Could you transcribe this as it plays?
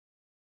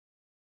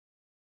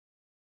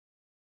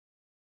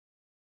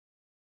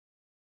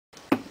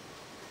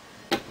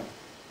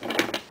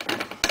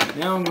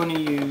Now I'm going to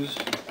use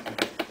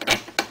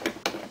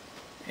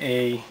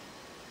a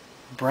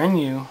brand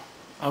new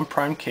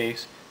unprimed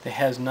case that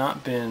has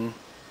not been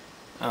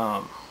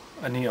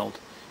annealed.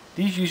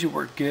 These usually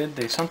work good.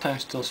 They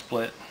sometimes still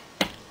split,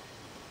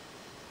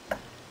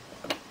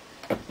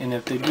 and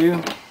if they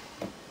do,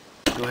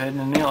 go ahead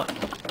and anneal it.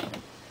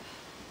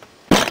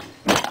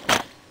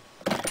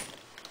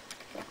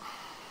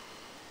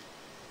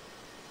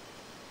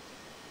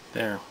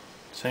 There,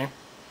 see?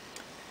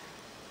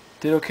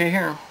 Did okay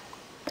here,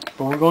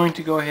 but we're going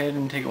to go ahead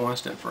and take it one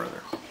step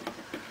further.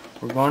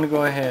 We're going to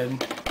go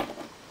ahead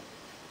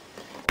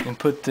and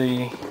put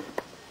the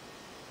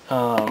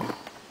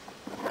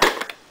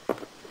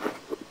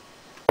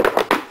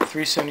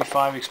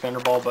 .375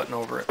 expander ball button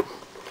over it.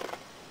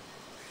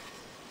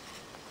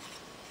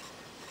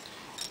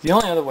 The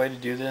only other way to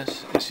do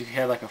this is if you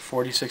had like a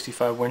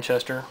 .40-65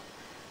 Winchester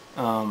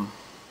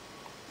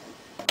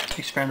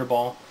expander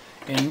ball,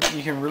 and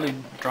you can really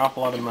drop a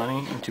lot of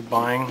money into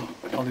buying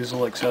all these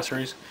little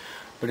accessories.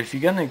 But if you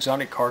get an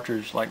exotic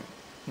cartridge like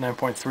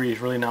 9.3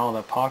 is really not all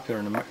that popular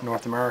in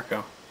North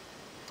America,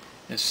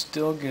 it's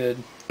still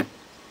good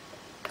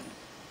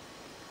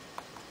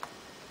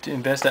to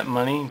invest that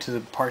money into the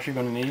parts you're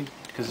going to need,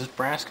 because this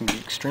brass can be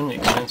extremely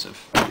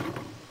expensive.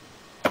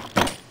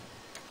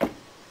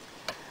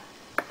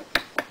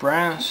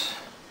 Brass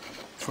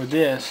for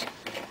this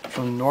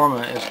from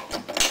Norma is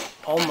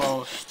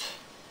almost,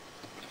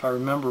 if I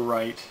remember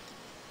right,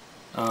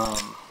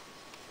 about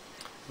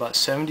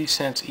 70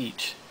 cents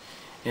each,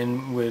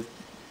 and with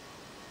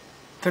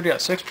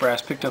 30-06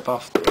 brass picked up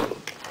off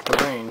the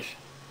range,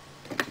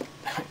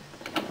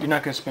 you're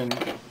not going to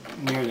spend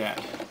near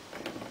that.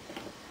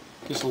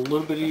 Just a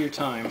little bit of your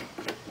time.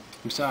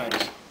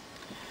 Besides,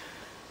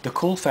 the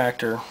cool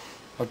factor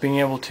of being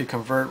able to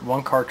convert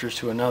one cartridge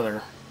to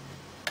another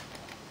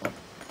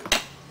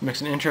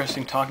makes an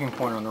interesting talking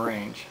point on the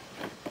range.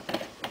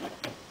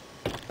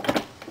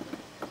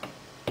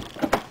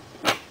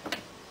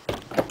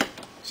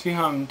 See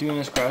how I'm doing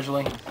this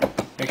gradually?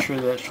 Make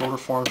sure that shoulder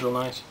forms real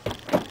nice.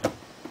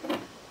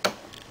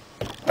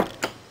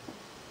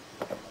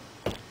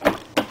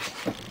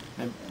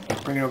 And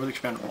bring it over the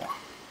expander ball.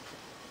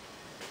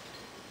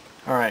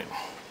 Alright,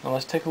 now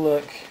let's take a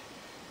look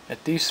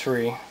at these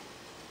three.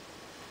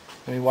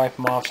 Let me wipe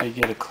them off so you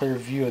get a clear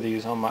view of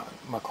these on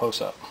my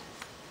close-up.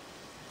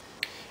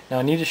 Now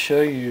I need to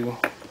show you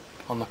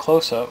on the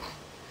close-up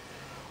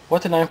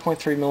what the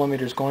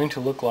 9.3mm is going to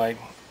look like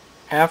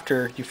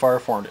after you fire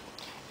formed it.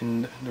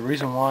 And the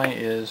reason why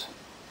is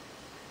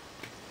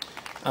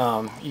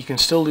you can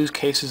still lose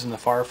cases in the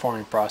fire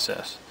forming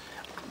process.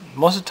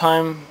 Most of the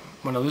time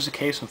when I lose a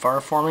case in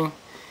fire forming,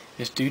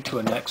 it's due to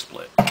a neck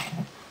split.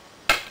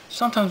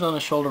 Sometimes on the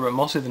shoulder, but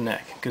mostly the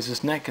neck, because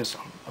this neck is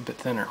a bit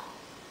thinner.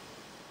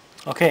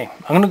 Okay,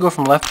 I'm going to go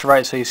from left to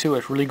right so you see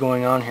what's really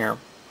going on here.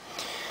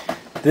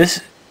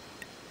 This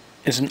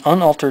is an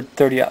unaltered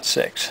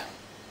 30-06.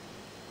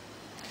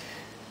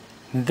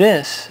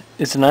 This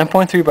is the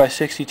 9.3 by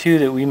 62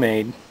 that we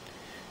made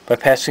by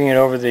passing it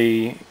over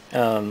the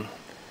 9.3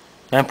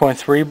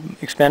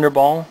 expander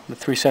ball, the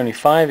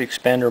 375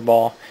 expander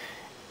ball,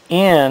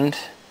 and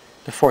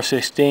the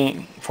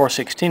 416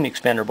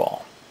 expander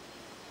ball.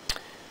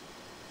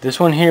 This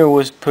one here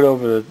was put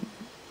over the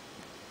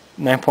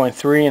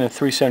 9.3 and a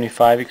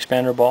 375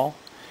 expander ball,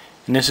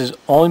 and this has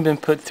only been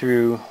put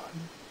through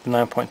the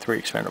 9.3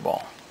 expander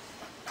ball.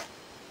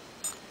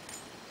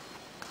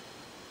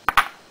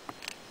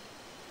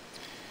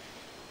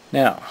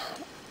 Now,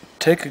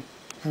 take a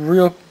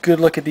real good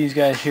look at these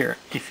guys here.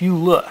 If you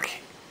look,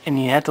 and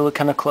you have to look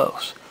kind of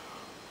close,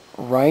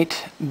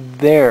 right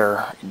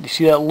there, you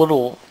see that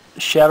little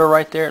shadow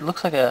right there? It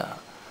looks like a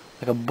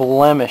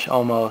blemish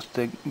almost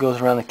that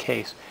goes around the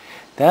case.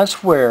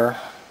 That's where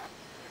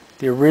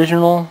the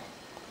original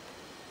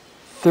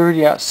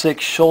 30-06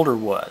 shoulder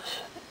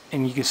was,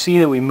 and you can see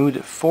that we moved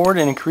it forward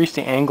and increased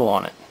the angle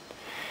on it.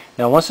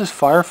 Now once it's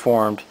fire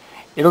formed,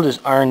 it'll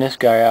just iron this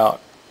guy out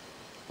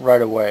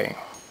right away.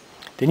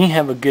 Then you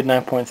have a good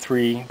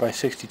 9.3 by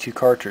 62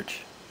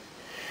 cartridge.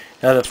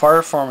 Now the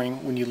fire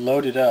forming, when you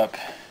load it up,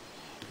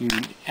 you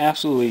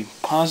absolutely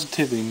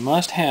positively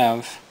must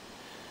have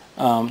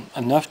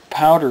enough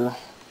powder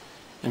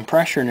and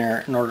pressure in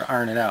there in order to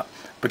iron it out.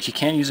 But you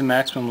can't use a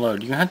maximum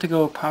load. You're going to have to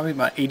go probably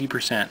about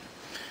 80%.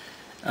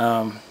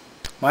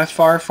 My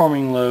fire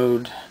forming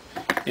load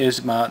is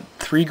about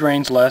 3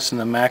 grains less than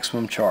the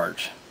maximum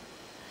charge.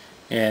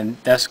 And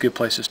that's a good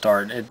place to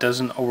start. It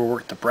doesn't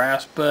overwork the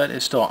brass, but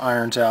it still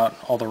irons out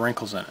all the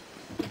wrinkles in it.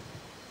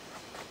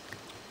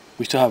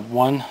 We still have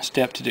one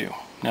step to do,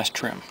 and that's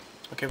trim.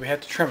 Okay, we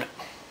have to trim it.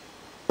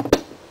 I'm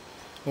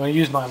going to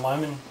use my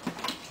Lyman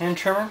hand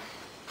trimmer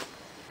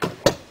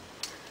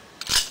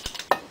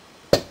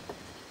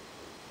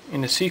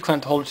and the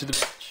C-clamp to hold it to the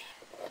bench.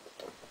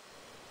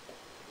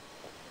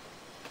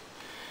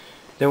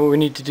 Then what we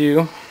need to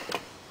do,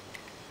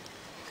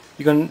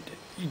 you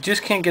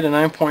just can't get a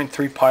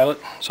 9.3 pilot,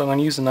 so I'm going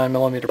to use the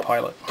 9mm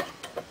pilot.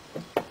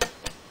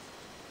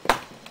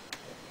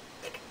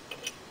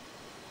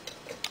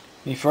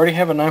 If you already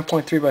have a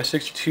 9.3 by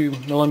 62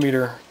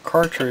 millimeter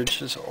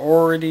cartridge that's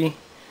already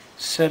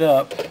set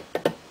up,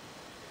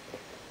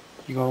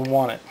 you're going to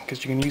want it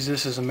because you can use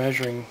this as a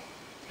measuring,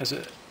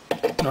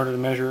 in order to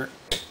measure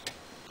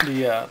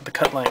the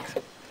cut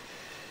length.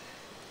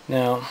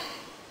 Now,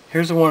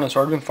 here's the one that's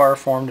already been fire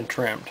formed and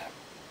trimmed.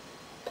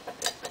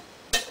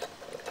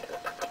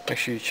 Make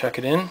sure you check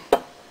it in,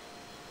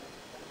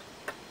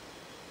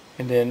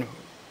 and then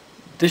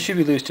this should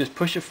be loose. Just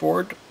push it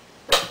forward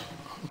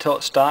until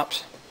it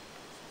stops.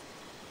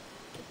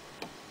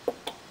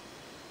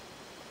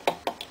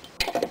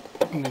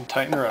 And then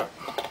tighten her up.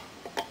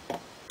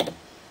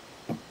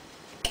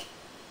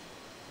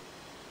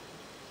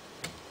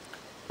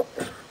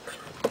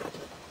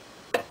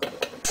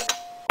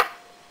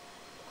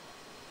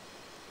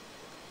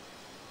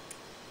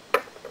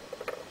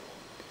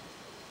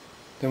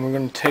 Then we're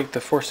going to take the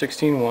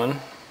 4/16 one.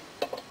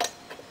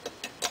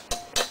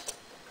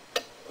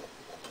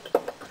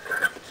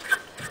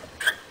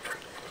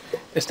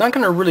 It's not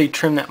going to really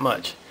trim that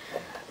much.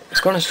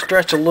 It's going to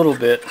stretch a little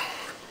bit,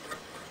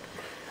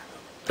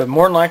 but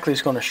more than likely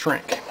it's going to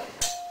shrink,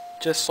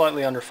 just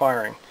slightly under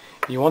firing.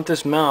 You want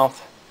this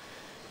mouth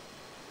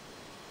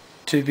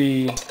to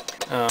be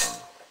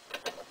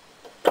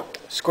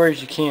square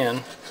as you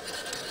can.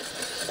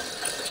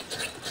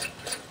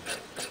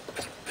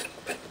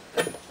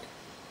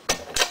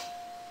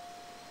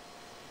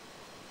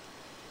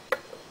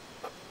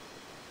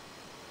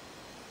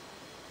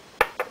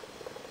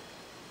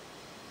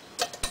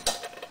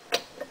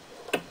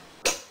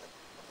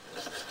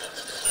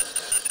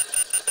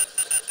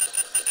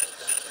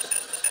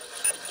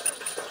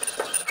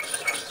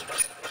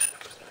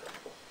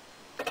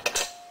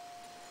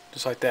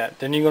 Just like that.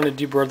 Then you're going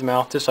to deburr the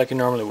mouth just like you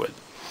normally would.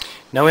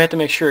 Now we have to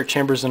make sure it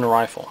chambers in the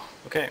rifle.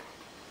 Okay.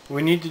 What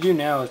we need to do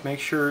now is make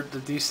sure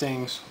that these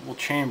things will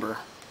chamber.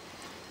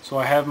 So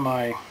I have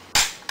my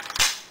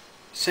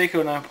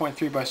Seiko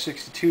 9.3 by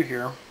 62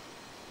 here,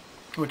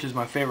 which is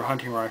my favorite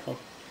hunting rifle.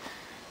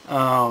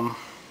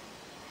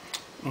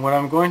 What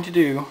I'm going to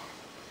do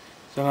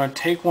is I'm going to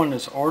take one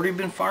that's already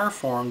been fire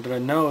formed that I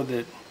know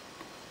that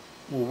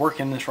will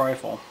work in this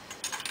rifle.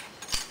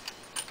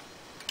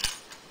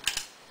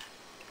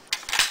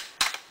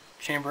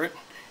 Chamber it.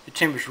 It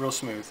chambers real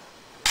smooth.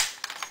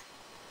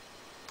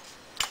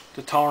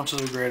 The tolerances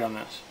are great on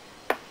this.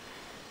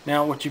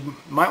 Now what you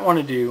might want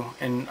to do,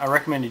 and I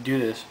recommend you do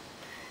this,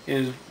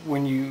 is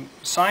when you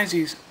size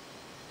these,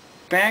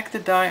 back the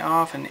die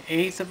off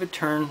 1/8 of a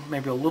turn,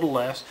 maybe a little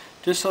less,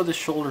 just so the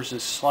shoulders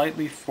is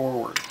slightly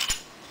forward.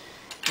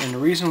 And the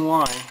reason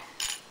why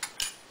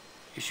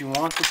is you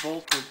want the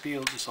bolt to be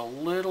just a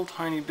little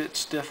tiny bit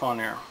stiff on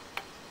there.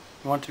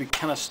 You want it to be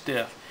kind of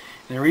stiff.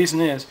 And the reason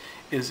is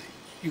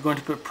you're going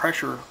to put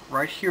pressure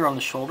right here on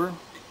the shoulder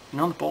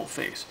and on the bolt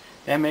face.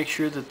 That makes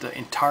sure that the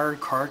entire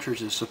cartridge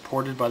is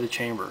supported by the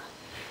chamber.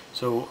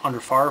 So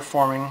under fire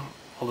forming,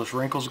 all those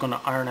wrinkles are going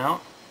to iron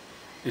out.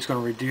 It's going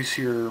to reduce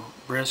your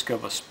risk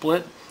of a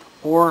split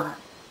or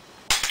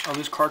a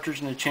loose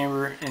cartridge in the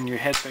chamber and your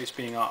headspace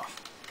being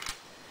off.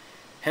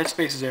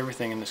 Headspace is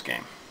everything in this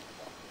game.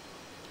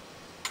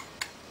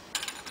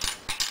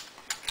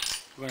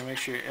 We're going to make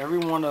sure every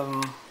one of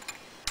them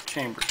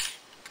chambers.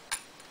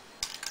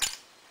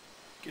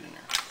 Get in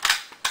there.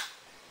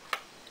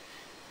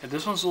 And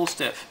this one's a little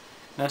stiff.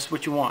 And that's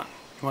what you want.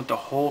 You want the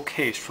whole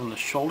case from the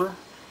shoulder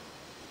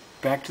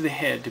back to the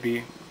head to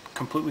be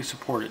completely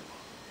supported.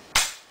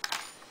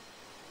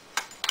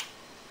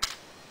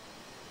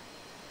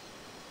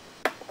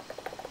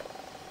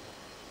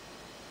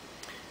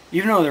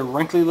 Even though they're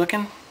wrinkly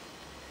looking,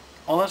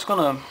 all that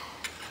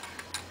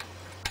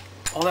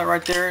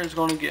right there is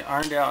going to get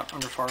ironed out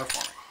under fire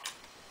forming.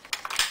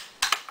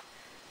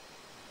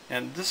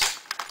 And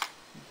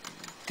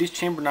these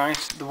chamber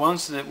knives, the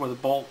ones that where the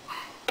bolt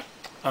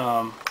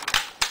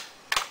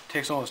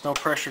takes almost no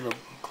pressure to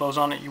close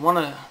on it, you want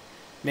to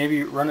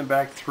maybe run it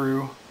back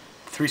through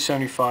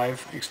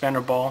 375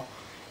 expander ball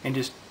and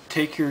just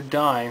take your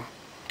die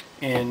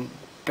and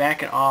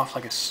back it off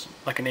like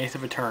 1/8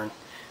 of a turn.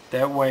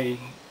 That way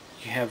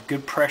you have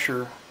good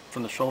pressure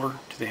from the shoulder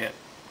to the head.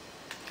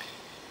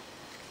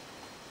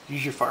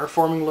 Use your fire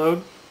forming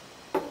load.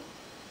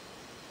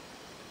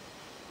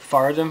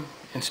 Fire them,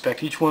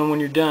 inspect each one when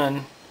you're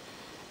done,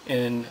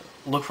 and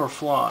look for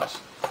flaws.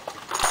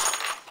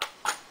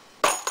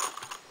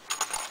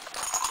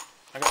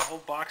 I got a whole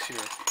box here,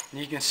 and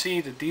you can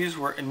see that these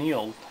were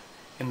annealed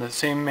in the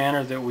same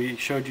manner that we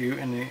showed you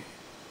in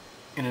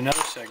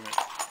another segment.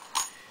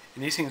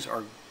 And these things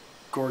are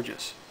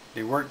gorgeous.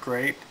 They work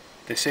great.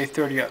 They say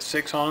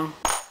 30-06 on them.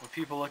 When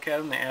people look at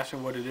them, they ask me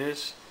what it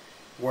is,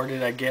 where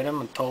did I get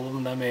them, and told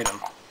them that I made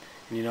them.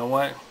 And you know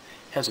what? It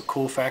has a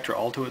cool factor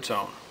all to its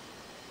own.